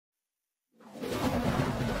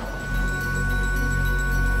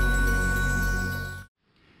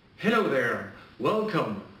Hello there,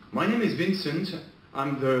 welcome. My name is Vincent.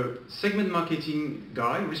 I'm the segment marketing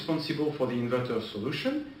guy responsible for the inverter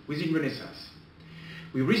solution within Renesas.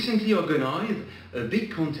 We recently organized a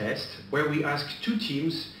big contest where we asked two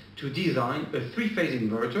teams to design a three-phase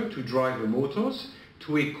inverter to drive the motors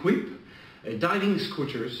to equip diving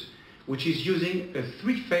scooters, which is using a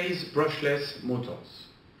three-phase brushless motors.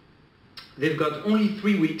 They've got only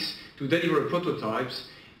 3 weeks to deliver prototypes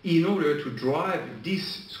in order to drive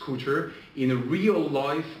this scooter in a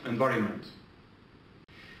real-life environment.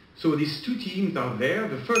 So these two teams are there.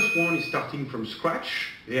 The first one is starting from scratch.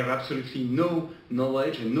 They have absolutely no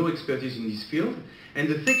knowledge and no expertise in this field. And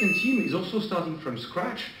the second team is also starting from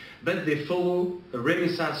scratch, but they follow a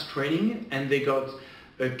Renesas training and they got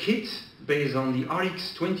a kit based on the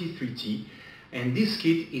RX23T. And this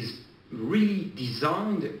kit is really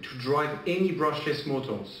designed to drive any brushless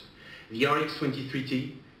motors. The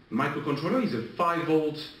RX23T microcontroller is a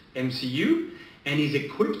 5-volt MCU and is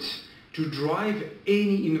equipped to drive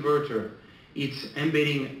any inverter. It's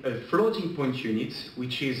embedding a floating point unit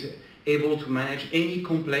which is able to manage any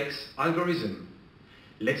complex algorithm.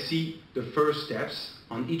 Let's see the first steps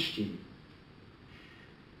on each team.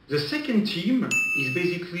 The second team is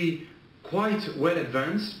basically quite well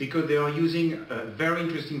advanced because they are using a very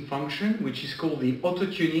interesting function which is called the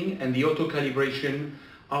auto-tuning and the auto-calibration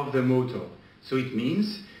of the motor. So it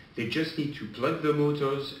means they just need to plug the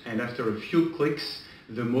motors and after a few clicks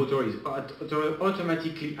the motor is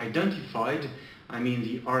automatically identified. I mean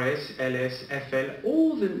the RS, LS, FL,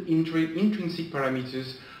 all the intrinsic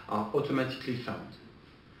parameters are automatically found.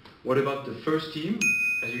 What about the first team?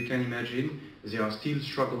 As you can imagine, they are still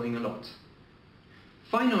struggling a lot.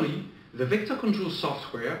 Finally, the vector control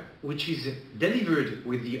software, which is delivered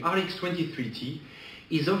with the RX23T,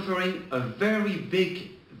 is offering a very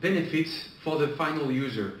big benefit for the final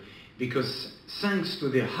user because thanks to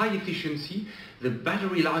the high efficiency, the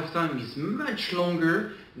battery lifetime is much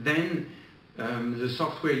longer than the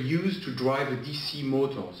software used to drive the DC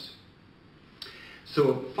motors.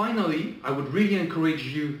 So finally, I would really encourage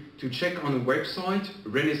you to check on the website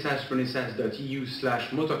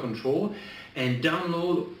renesas.eu/motorcontrol and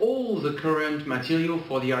download all the current material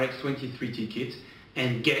for the RX23T kit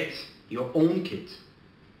and get your own kit.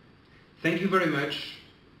 Thank you very much.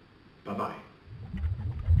 Bye-bye.